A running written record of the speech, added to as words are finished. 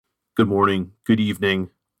good morning, good evening,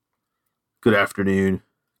 good afternoon,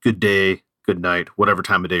 good day, good night, whatever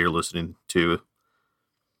time of day you're listening to.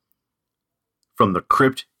 From the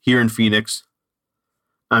crypt here in Phoenix,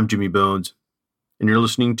 I'm Jimmy Bones, and you're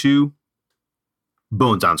listening to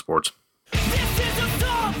Bones on Sports. This is a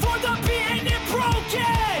song for the beaten and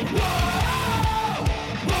broken. Whoa,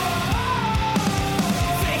 whoa.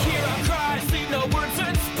 They hear our cries, leave no words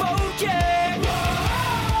unspoken. Whoa.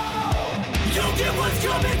 You get what's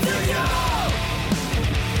coming to you.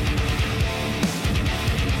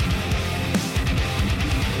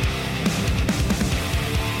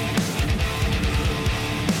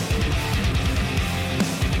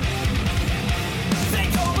 They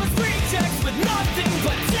call us rejects with nothing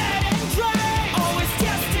but dead and dry. Always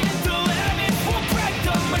testing the limits, we'll break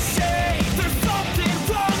the machine. There's something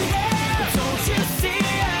wrong here, don't you see it?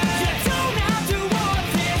 You don't have to walk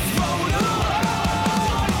this road alone.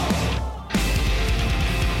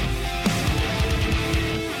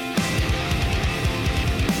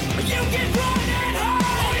 You can run and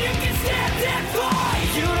hide, or you can stand and fight.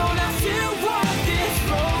 You don't have to walk this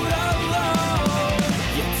road alone.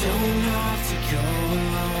 You don't have to go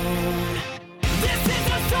alone. This is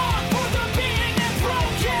a song for the beaten and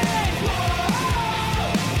broken. Whoa,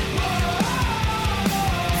 whoa.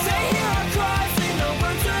 They hear our cries, leave no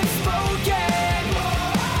words unspoken. Whoa.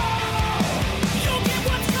 You'll get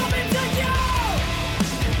what's coming to you.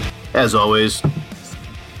 As always,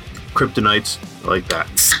 kryptonites like that.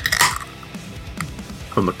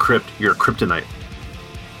 From the crypt, you're a kryptonite.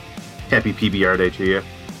 Happy PBR Day to you.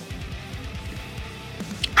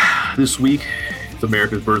 This week, it's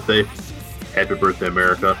America's birthday. Happy birthday,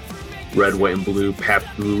 America. Red, white, and blue,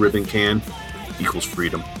 Pabst Blue Ribbon can equals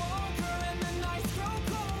freedom.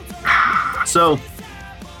 So,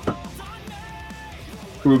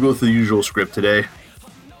 we'll go through the usual script today.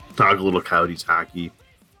 Talk a little Coyotes hockey.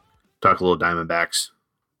 Talk a little Diamondbacks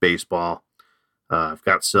baseball. I've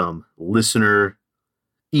got some listener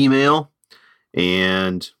email,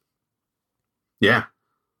 and yeah,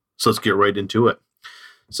 so let's get right into it.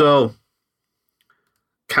 So,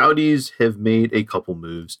 Coyotes have made a couple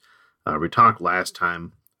moves. We talked last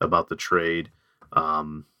time about the trade.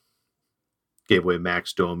 Gave away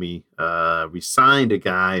Max Domi. We signed a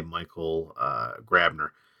guy, Michael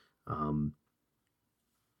Grabner.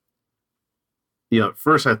 At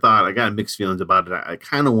first I thought I got mixed feelings about it. I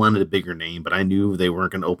kind of wanted a bigger name, but I knew they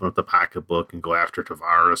weren't going to open up the pocketbook and go after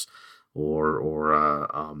Tavares or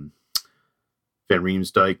Van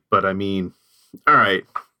Riemsdyk. But I mean, all right.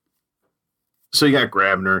 So you got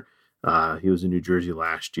Grabner. He was in New Jersey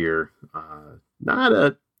last year. It's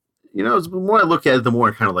the more I look at it, the more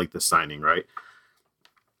I kind of like the signing, right?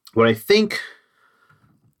 What I think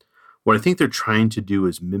they're trying to do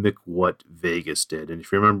is mimic what Vegas did. And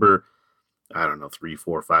if you remember, I don't know, 3,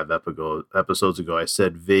 4, 5 episodes ago, I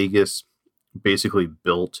said Vegas basically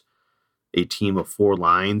built a team of 4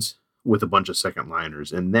 lines with a bunch of second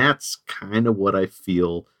liners. And that's kind of what I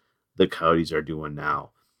feel the Coyotes are doing now.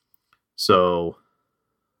 So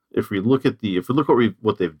if we look what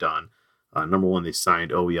they've done, number one, they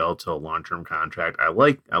signed OEL to a long-term contract. I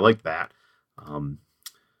like that.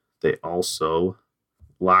 They also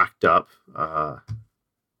locked up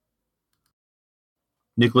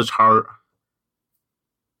Nicholas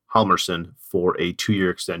Halmerson for a 2-year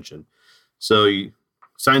extension. So you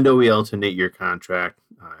signed OEL to an 8-year contract.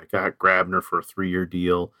 Got Grabner for a 3-year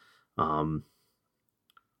deal. Halmerson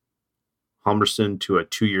to a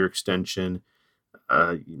 2-year extension.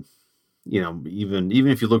 Even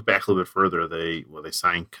if you look back a little bit further, they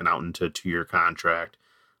signed Connaughton to a 2-year contract.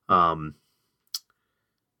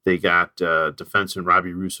 They got defenseman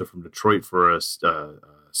Robbie Russo from Detroit for a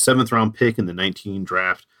 7th round pick in the 19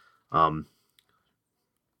 draft.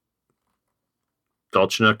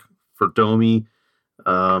 Galchenyuk for Domi.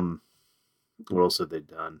 What else have they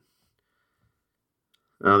done?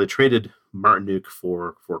 They traded Martiniuk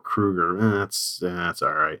for Kruger. That's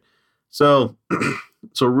all right. So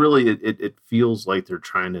really, it feels like they're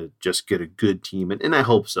trying to just get a good team, and I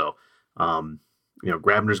hope so.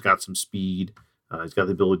 Grabner's got some speed. He's got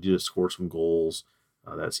the ability to score some goals.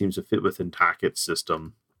 That seems to fit within Tockett's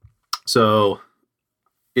system. So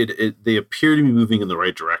they appear to be moving in the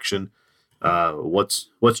right direction. What's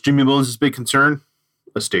Jimmy Bones' big concern?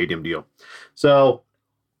 A stadium deal. So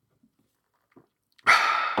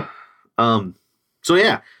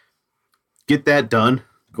yeah, get that done.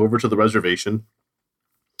 Go over to the reservation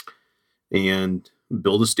and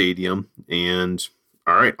build a stadium. And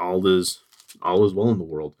all right, all is well in the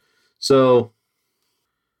world. So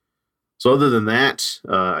other than that,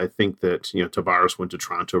 I think that, Tavares went to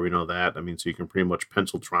Toronto. We know that. I mean, so you can pretty much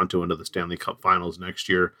pencil Toronto into the Stanley Cup Finals next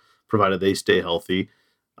year. provided they stay healthy.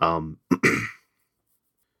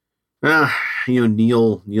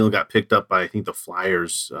 Neal got picked up by, I think, the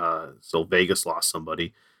Flyers, so Vegas lost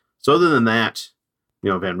somebody. So other than that,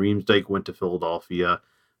 Van Riemsdyk went to Philadelphia.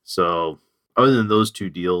 So other than those two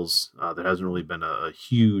deals, there hasn't really been a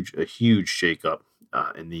huge shakeup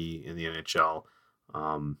in the NHL.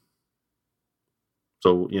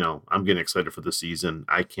 So I'm getting excited for the season.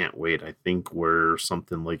 I can't wait. I think we're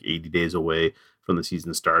something like 80 days away from the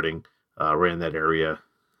season starting, right in that area.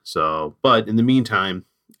 So, but in the meantime,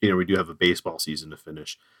 we do have a baseball season to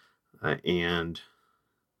finish, and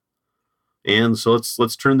so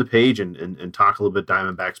let's turn the page and talk a little bit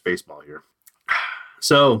Diamondbacks baseball here.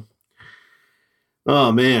 So,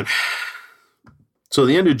 oh man, so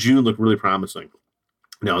the end of June looked really promising.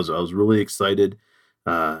 I was really excited.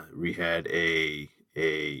 We had a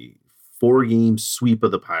 4-game sweep of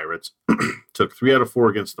the Pirates. Took 3 out of 4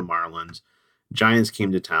 against the Marlins. Giants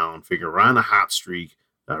came to town. Figure we're on a hot streak.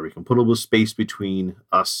 We can put a little space between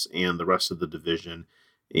us and the rest of the division,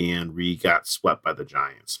 and we got swept by the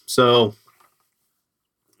Giants. So,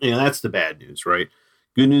 that's the bad news, right?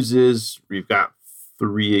 Good news is we've got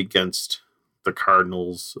 3 against the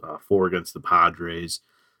Cardinals, 4 against the Padres.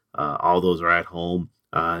 All those are at home,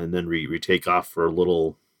 and then we take off for a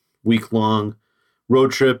little week-long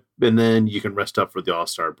road trip, and then you can rest up for the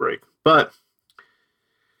All-Star break. But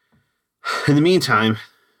in the meantime,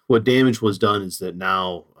 what damage was done is that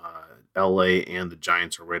now LA and the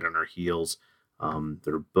Giants are right on our heels.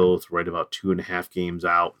 They're both right about 2.5 games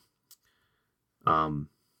out.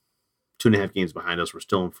 2.5 games behind us. We're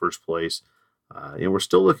still in first place. And we're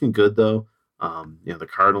still looking good, though. The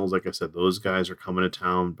Cardinals, like I said, those guys are coming to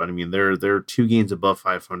town. But, they're 2 games above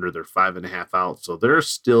 500. They're 5.5 out. So they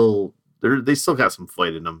still got some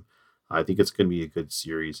fight in them. I think it's going to be a good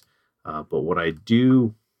series. But what I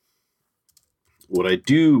do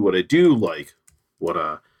like, what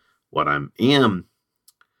I am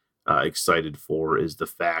excited for is the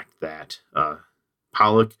fact that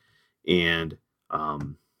Pollock and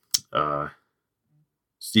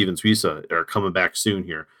Steven Suissa are coming back soon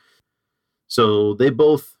here. So they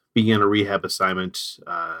both began a rehab assignment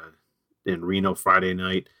in Reno Friday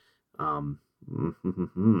night.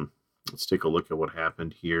 Let's take a look at what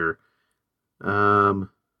happened here. Let's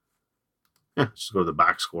just go to the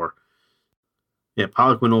box score. Yeah,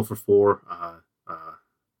 Pollock went 0 for 4.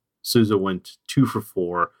 Souza went 2 for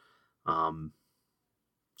 4. So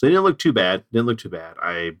they didn't look too bad.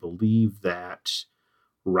 I believe that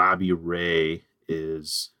Robbie Ray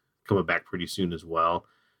is coming back pretty soon as well.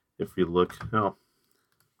 If we look,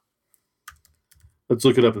 let's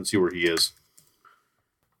look it up and see where he is.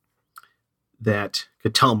 That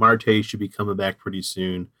Ketel Marte should be coming back pretty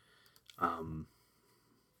soon.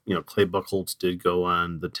 Clay Buchholz did go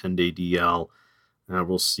on the 10-day DL.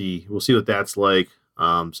 We'll see what that's like.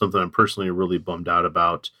 Something I'm personally really bummed out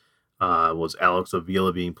about was Alex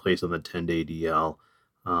Avila being placed on the 10-day DL.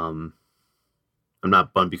 I'm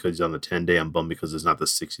not bummed because he's on the 10-day. I'm bummed because it's not the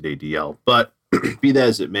 60-day DL. But be that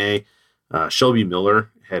as it may, Shelby Miller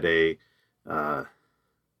had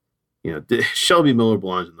Shelby Miller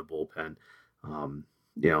belongs in the bullpen.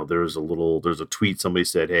 There's a tweet somebody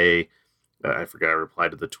said, hey, I forgot, I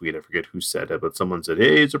replied to the tweet. I forget who said it, but someone said,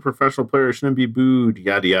 hey, he's a professional player, shouldn't be booed,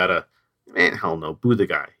 yada, yada. Man, hell no. Boo the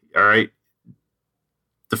guy. All right.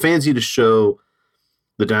 The fans need to show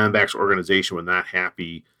the Diamondbacks organization when not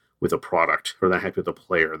happy with a product or not happy with a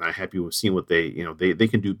player, not happy with seeing what they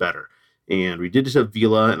can do better. And we did it to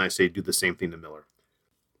Vila, and I say do the same thing to Miller.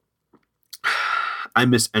 I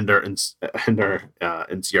miss Ender and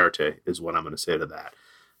Ciarte is what I'm going to say to that.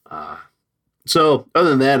 So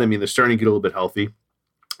other than that, they're starting to get a little bit healthy.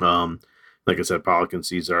 Like I said, Pollock and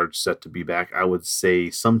Cesar are set to be back. I would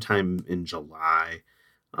say sometime in July.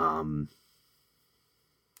 Vila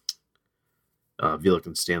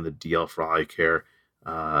can stand the DL for all I care.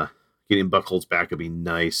 Getting Buchholz back would be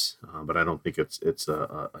nice, but I don't think it's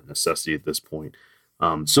a necessity at this point.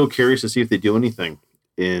 So curious to see if they do anything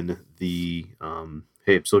in the. I'm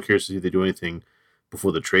so curious to see if they do anything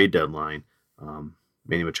before the trade deadline.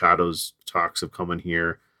 Manny Machado's talks have come in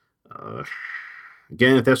here.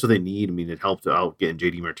 Again, if that's what they need, it helped out getting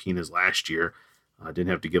JD Martinez last year. Didn't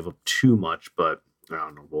have to give up too much, but I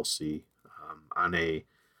don't know. We'll see. On a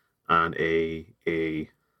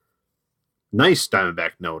nice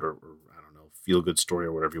Diamondback note, or I don't know, feel good story,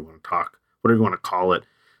 or whatever you want to call it.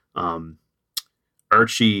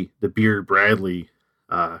 Archie the Beard Bradley,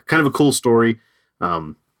 kind of a cool story.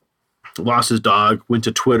 Lost his dog, went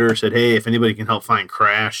to Twitter, said, hey, if anybody can help find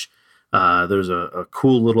Crash. There's a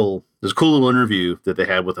cool little interview that they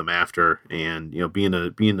had with him after, and being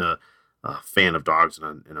a fan of dogs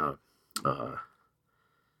and a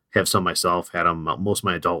have some myself. Had them most of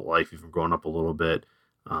my adult life, even growing up a little bit.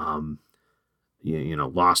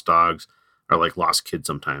 Lost dogs are like lost kids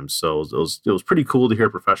sometimes. So it was pretty cool to hear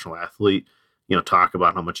a professional athlete, talk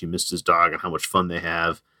about how much he missed his dog and how much fun they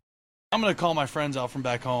have. I'm going to call my friends out from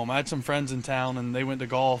back home. I had some friends in town, and they went to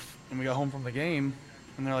golf, and we got home from the game,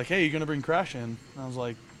 and they're like, hey, you going to bring Crash in? And I was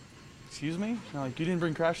like, excuse me? And they're like, you didn't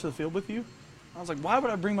bring Crash to the field with you? I was like, why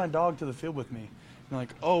would I bring my dog to the field with me? And they're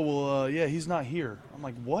like, oh, well, yeah, he's not here. I'm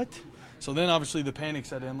like, what? So then obviously the panic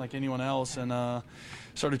set in like anyone else, and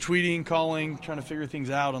started tweeting, calling, trying to figure things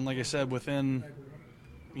out. And like I said, within,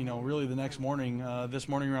 really the next morning, this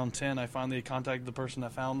morning around 10, I finally contacted the person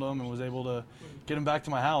that found him and was able to get him back to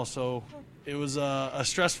my house. So it was a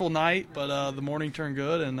stressful night, but the morning turned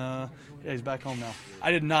good, and he's back home now.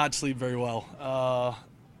 I did not sleep very well.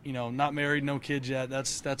 Not married, no kids yet.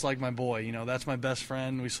 That's like my boy. That's my best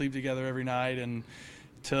friend. We sleep together every night, and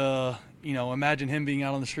to imagine him being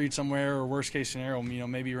out on the street somewhere, or worst case scenario,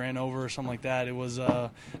 maybe ran over or something like that. It was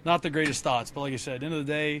not the greatest thoughts. But like I said, at the end of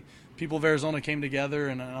the day, people of Arizona came together,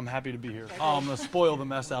 and I'm happy to be here. I'm going to spoil the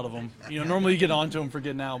mess out of them. Normally you get on to them for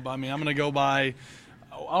getting out, but I'm going to go buy,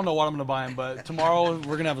 I don't know what I'm going to buy them, but tomorrow we're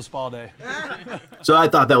going to have a spa day. So I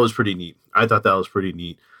thought that was pretty neat.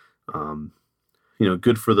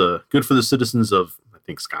 Good for the citizens of, I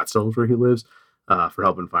think, Scottsdale, where he lives, for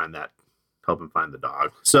helping find the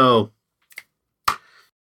dog. So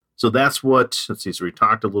that's what, let's see. So we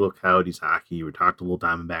talked a little Coyotes hockey. We talked a little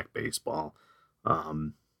Diamondback baseball.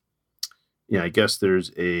 I guess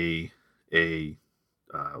there's a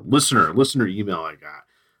listener email I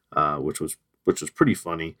got, which was pretty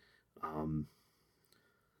funny. Who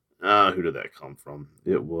did that come from?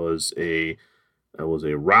 It was a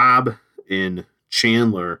Rob in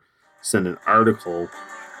Chandler sent an article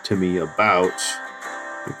to me about,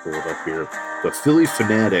 let me pull it up here, the Phillie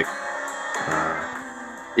Phanatic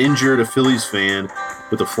injured a Phillies fan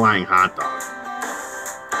with a flying hot dog.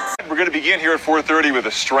 We're going to begin here at 4:30 with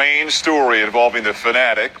a strange story involving the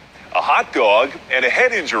Phanatic, a hot dog, and a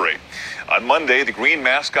head injury. On Monday, the Green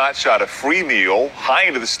mascot shot a free meal high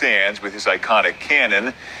into the stands with his iconic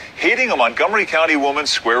cannon, hitting a Montgomery County woman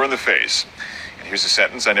square in the face. And here's a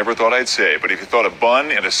sentence I never thought I'd say, but if you thought a bun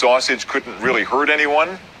and a sausage couldn't really hurt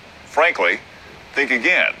anyone, frankly, think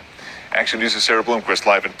again. Action News' Sarah Bloomquist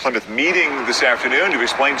live in Plymouth, meeting this afternoon to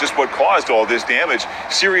explain just what caused all this damage.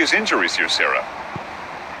 Serious injuries here, Sarah.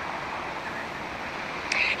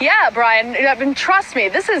 Yeah, Brian, I mean, trust me,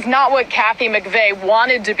 this is not what Kathy McVeigh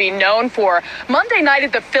wanted to be known for. Monday night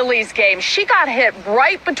at the Phillies game, she got hit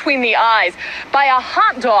right between the eyes by a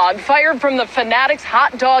hot dog fired from the Phanatic's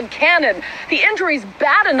hot dog cannon. The injury's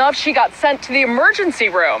bad enough she got sent to the emergency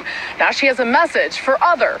room. Now she has a message for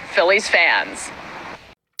other Phillies fans.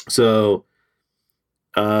 So,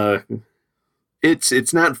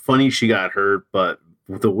 it's not funny she got hurt, but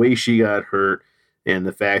the way she got hurt and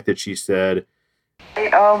the fact that she said,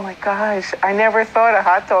 oh my gosh, I never thought a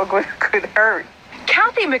hot dog could hurt.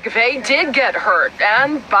 Kathy McVeigh did get hurt,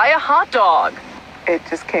 and by a hot dog. It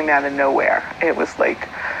just came out of nowhere. It was like...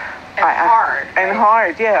 hard. And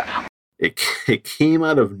hard, yeah. It came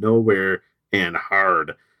out of nowhere and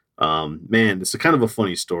hard. Man, it's a kind of a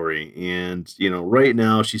funny story. And, right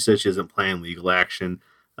now she says she isn't planning legal action.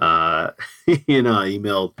 I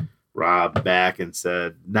emailed Rob back and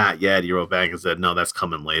said, not yet. He wrote back and said, no, that's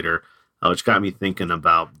coming later. Which got me thinking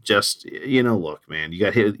about just, look, man, you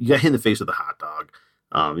got hit in the face with a hot dog.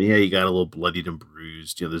 You got a little bloodied and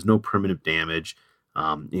bruised. There's no permanent damage.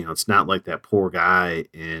 It's not like that poor guy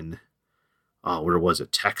in, where was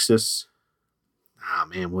it, Texas?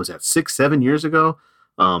 Was that 6-7 years ago?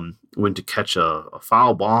 Went to catch a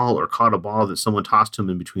foul ball or caught a ball that someone tossed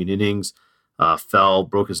him in between innings, fell,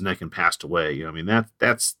 broke his neck, and passed away.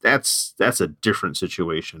 That's a different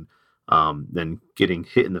situation than getting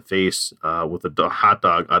hit in the face with a hot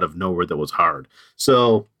dog out of nowhere that was hard.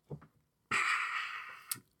 So,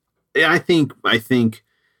 yeah, I think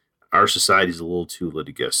our society is a little too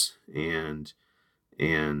litigious, and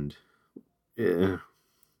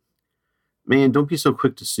man, don't be so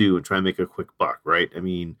quick to sue and try and make a quick buck, right? I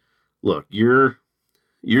mean, look, you're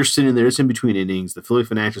sitting there, it's in between innings. The Phillie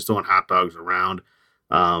Phanatic is throwing hot dogs around.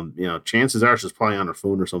 Chances are she's probably on her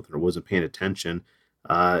phone or something or wasn't paying attention.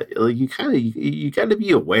 You got to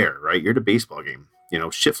be aware, right? You're at a baseball game.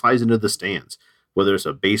 Shit flies into the stands, whether it's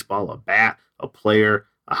a baseball, a bat, a player,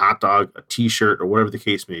 a hot dog, a T-shirt, or whatever the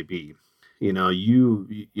case may be.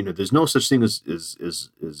 There's no such thing as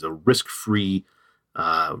a risk-free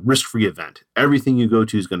event. Everything you go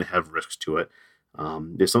to is going to have risks to it.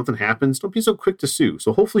 If something happens, don't be so quick to sue.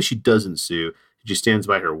 So hopefully she doesn't sue. She stands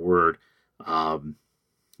by her word.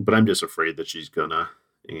 but I'm just afraid that she's gonna,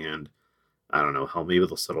 and I don't know how. Maybe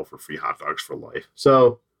they'll settle for free hot dogs for life.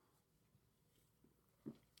 So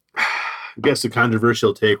I guess the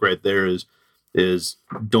controversial take right there is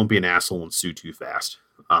don't be an asshole and sue too fast.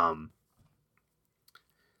 Got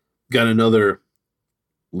another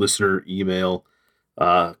listener email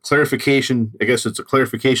clarification. I guess it's a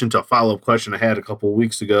clarification to a follow-up question I had a couple of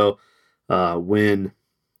weeks ago when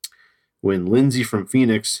Lindsay from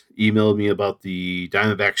Phoenix emailed me about the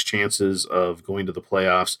Diamondbacks' chances of going to the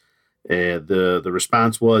playoffs. The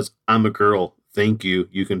response was, "I'm a girl. Thank you.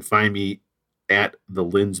 You can find me at the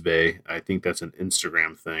Lindsbay." I think that's an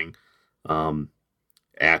Instagram thing.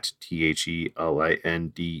 At TheLindsbae.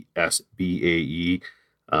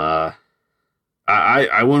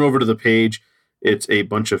 I went over to the page. It's a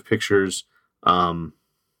bunch of pictures,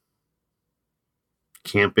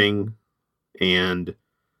 camping and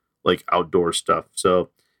like outdoor stuff. So I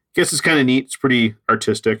guess it's kind of neat. It's pretty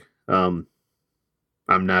artistic. I'm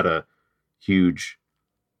not a huge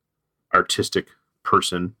artistic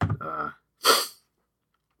person.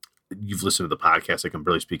 You've listened to the podcast. I can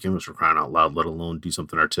barely speak English for crying out loud, let alone do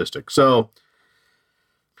something artistic. So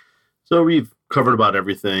we've covered about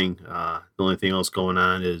everything. The only thing else going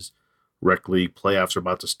on is Rec League playoffs are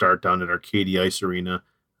about to start down at Arcadia Ice Arena.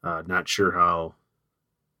 Not sure how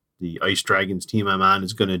the Ice Dragons team I'm on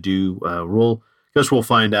is going to do. Guess we'll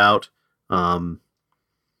find out.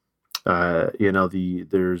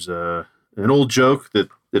 There's an old joke that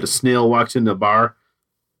a snail walks into a bar.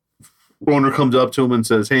 Owner comes up to him and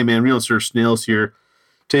says, "Hey man, we don't serve snails here."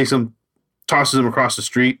 Takes him, tosses him across the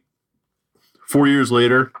street. 4 years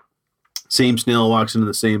later, same snail walks into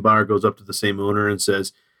the same bar, goes up to the same owner and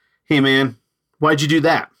says, "Hey man, why'd you do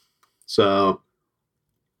that?" So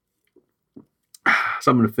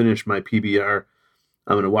I'm going to finish my PBR.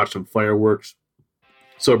 I'm going to watch some fireworks,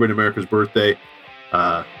 celebrate America's birthday.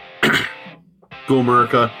 Go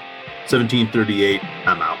America, 1738.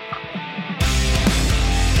 I'm out.